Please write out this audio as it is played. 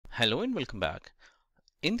Hello and welcome back.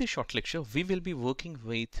 In this short lecture, we will be working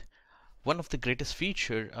with one of the greatest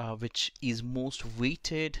feature which is most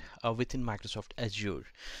weighted within Microsoft Azure.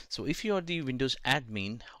 So if you are the Windows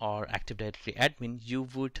admin or Active Directory admin, you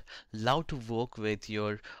would love to work with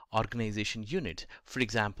your organization unit. For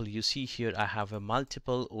example, you see here I have a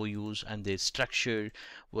multiple OUs and the structure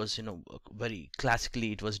was very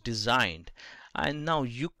classically it was designed, and now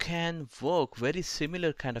you can work very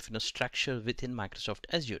similar kind of structure within Microsoft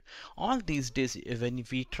Azure. All these days when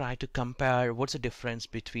we try to compare what's the difference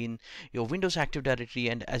between your Windows Active Directory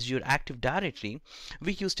and Azure Active Directory,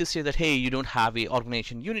 we used to say that hey, you don't have a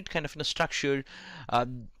organization unit kind of structure.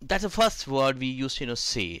 That's the first word we used to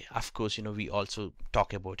say. Of course, we also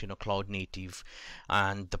talk about cloud native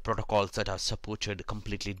and the protocols that are supported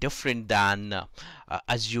completely different than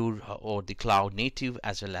Azure or the cloud native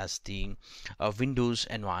as well as the Windows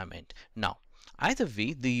environment. Now, either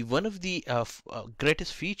way, the one of the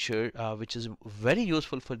greatest feature which is very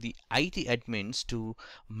useful for the IT admins to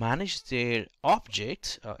manage their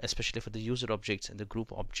objects, especially for the user objects and the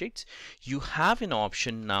group objects, you have an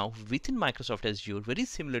option now within Microsoft Azure very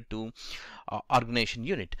similar to organization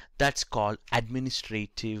unit, that's called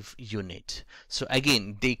administrative unit. So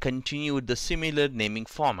again, they continued the similar naming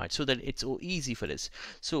format so that it's so easy for us.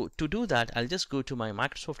 So to do that, I'll just go to my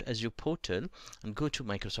Microsoft Azure portal and go to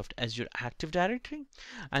Microsoft Azure Active Directory,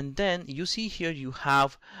 and then you see here you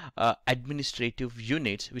have administrative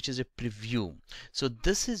units, which is a preview. So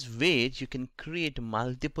this is where you can create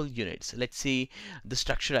multiple units. Let's say the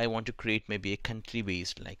structure I want to create may be a country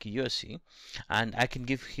based like USA, and I can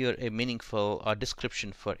give here a meaningful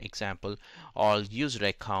description. For example, all user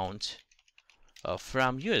accounts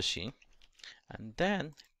from USA, and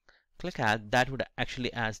then click add. That would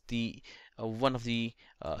actually add the one of the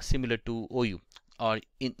similar to OU, or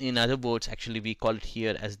in other words, actually we call it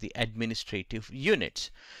here as the administrative units.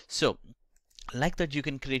 So like that, you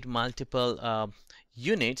can create multiple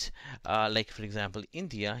units, like for example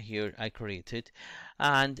India. Here I created,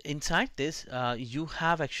 and inside this you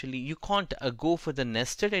have actually, you can't go for the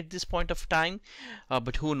nested at this point of time,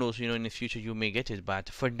 but who knows, in the future you may get it, but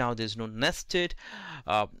for now there's no nested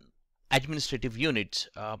administrative units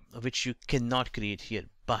which you cannot create here,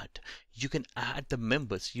 but you can add the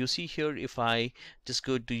members. You see here, if I just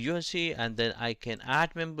go to USA and then I can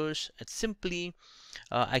add members, and simply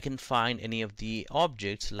I can find any of the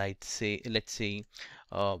objects, like let's say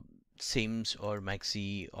Sims or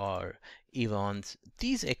Maxi or Evans.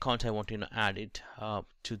 These accounts I want to add it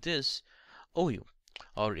to this OU,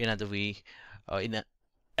 or in other way, in a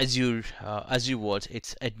Azure words,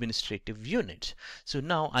 it's administrative unit. So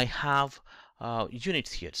now I have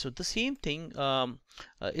units here. So the same thing,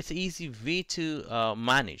 it's an easy way to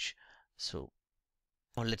manage. So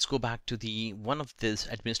now let's go back to the one of these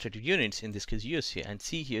administrative units, in this case USA, and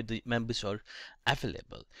see here the members are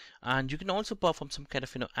available. And you can also perform some kind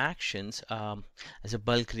of actions as a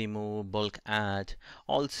bulk remove, bulk add.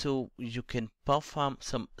 Also you can perform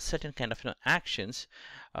some certain kind of actions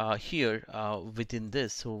here within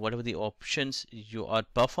this. So whatever the options you are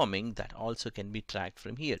performing, that also can be tracked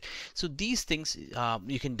from here. So these things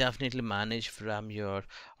you can definitely manage from your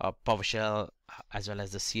PowerShell as well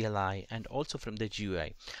as the CLI, and also from the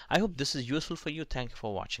GUI. I hope this is useful for you. Thank you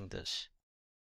for watching this.